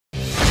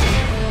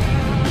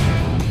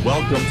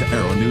Welcome to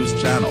Arrow News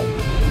Channel.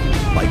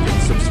 Like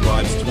and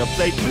subscribe to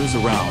update news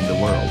around the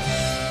world.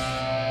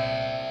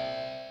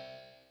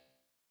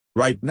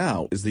 Right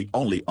now is the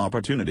only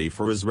opportunity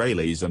for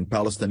Israelis and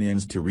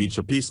Palestinians to reach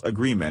a peace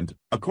agreement,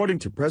 according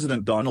to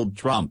President Donald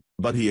Trump,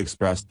 but he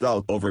expressed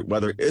doubt over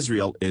whether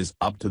Israel is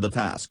up to the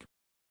task.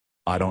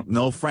 "I don't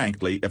know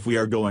frankly if we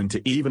are going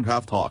to even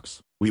have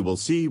talks. We will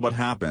see what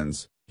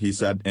happens," he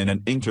said in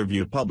an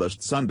interview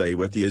published Sunday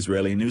with the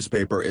Israeli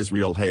newspaper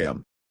Israel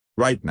Hayom.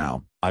 "Right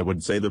now, I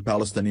would say the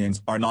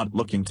Palestinians are not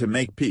looking to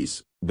make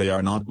peace, they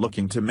are not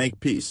looking to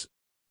make peace.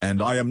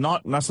 And I am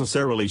not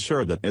necessarily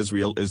sure that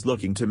Israel is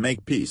looking to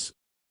make peace."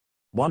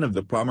 One of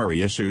the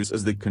primary issues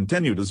is the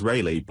continued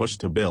Israeli push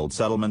to build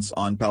settlements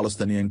on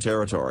Palestinian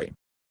territory.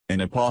 In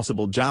a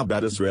possible jab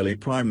at Israeli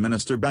Prime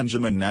Minister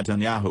Benjamin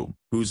Netanyahu,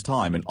 whose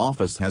time in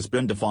office has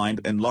been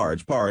defined in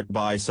large part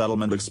by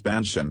settlement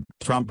expansion,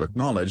 Trump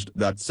acknowledged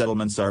that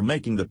settlements are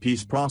making the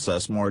peace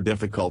process more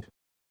difficult.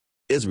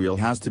 "Israel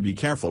has to be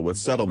careful with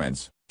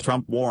settlements,"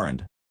 Trump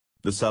warned.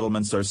 "The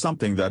settlements are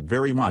something that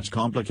very much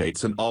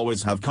complicates and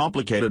always have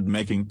complicated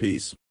making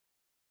peace."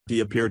 He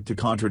appeared to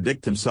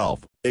contradict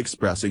himself,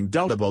 expressing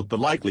doubt about the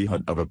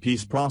likelihood of a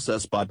peace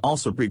process but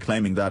also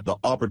proclaiming that the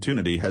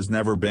opportunity has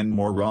never been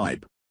more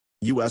ripe.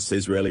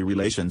 U.S.-Israeli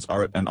relations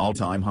are at an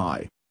all-time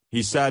high,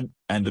 he said,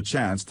 and the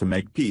chance to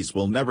make peace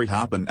will never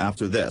happen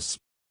after this.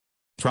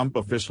 Trump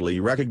officially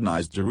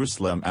recognized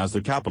Jerusalem as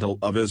the capital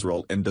of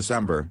Israel in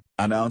December,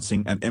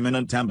 announcing an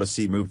imminent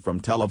embassy move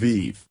from Tel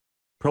Aviv.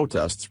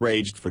 Protests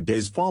raged for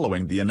days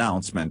following the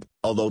announcement,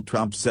 although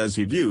Trump says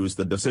he views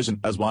the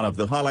decision as one of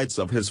the highlights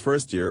of his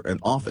first year in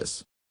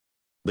office.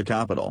 "The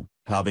capital,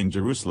 having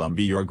Jerusalem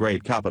be your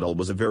great capital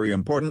was a very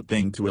important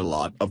thing to a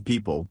lot of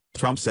people,"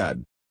 Trump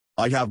said.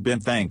 "I have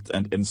been thanked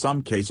and in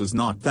some cases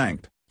not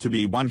thanked, to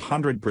be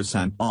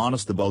 100%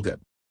 honest about it.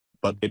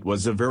 But it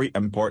was a very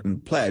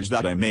important pledge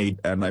that I made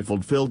and I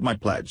fulfilled my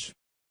pledge."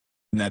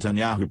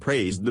 Netanyahu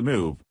praised the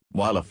move,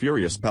 while a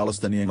furious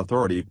Palestinian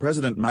Authority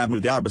President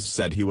Mahmoud Abbas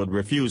said he would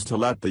refuse to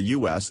let the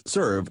U.S.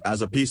 serve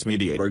as a peace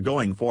mediator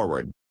going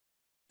forward.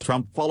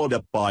 Trump followed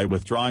up by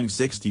withdrawing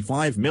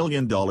 $65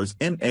 million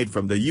in aid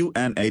from the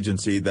UN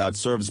agency that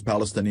serves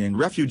Palestinian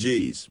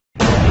refugees.